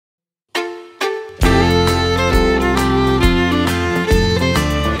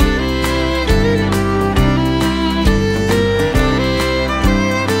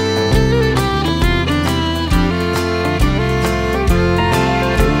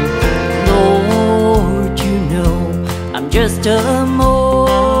just a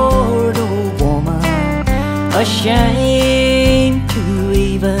mortal woman, ashamed to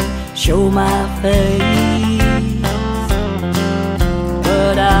even show my face.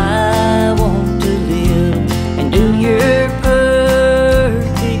 But I want to live and do your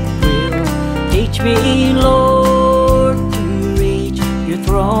perfect will. Teach me, Lord, to reach your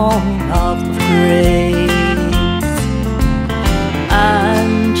throne of grace.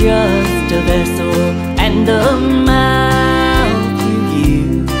 I'm just a vessel and a mouth you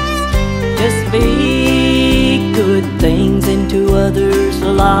use to speak good things into others'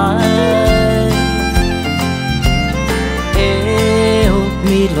 lives. Help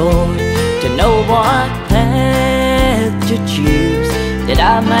me, Lord, to know what path to choose, that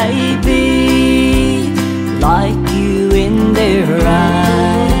I may be like you in their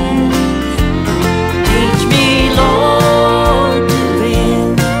eyes. Teach me, Lord, to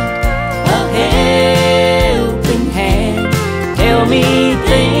lend a helping hand. Tell me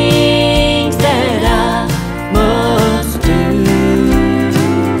things that I must do.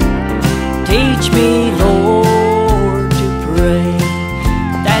 Teach me, Lord, to pray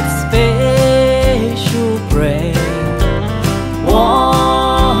that special prayer,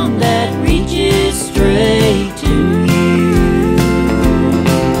 one that reaches straight to you.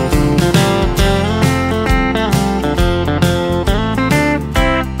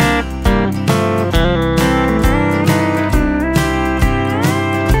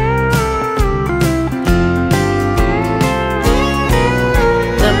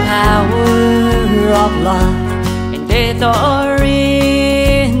 The power of life and death are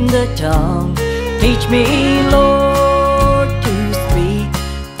in the tongue. Teach me, Lord, to speak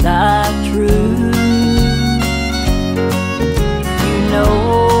thy truth. You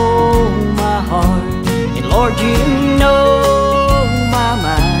know my heart, and Lord, you know my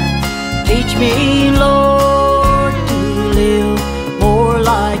mind. Teach me,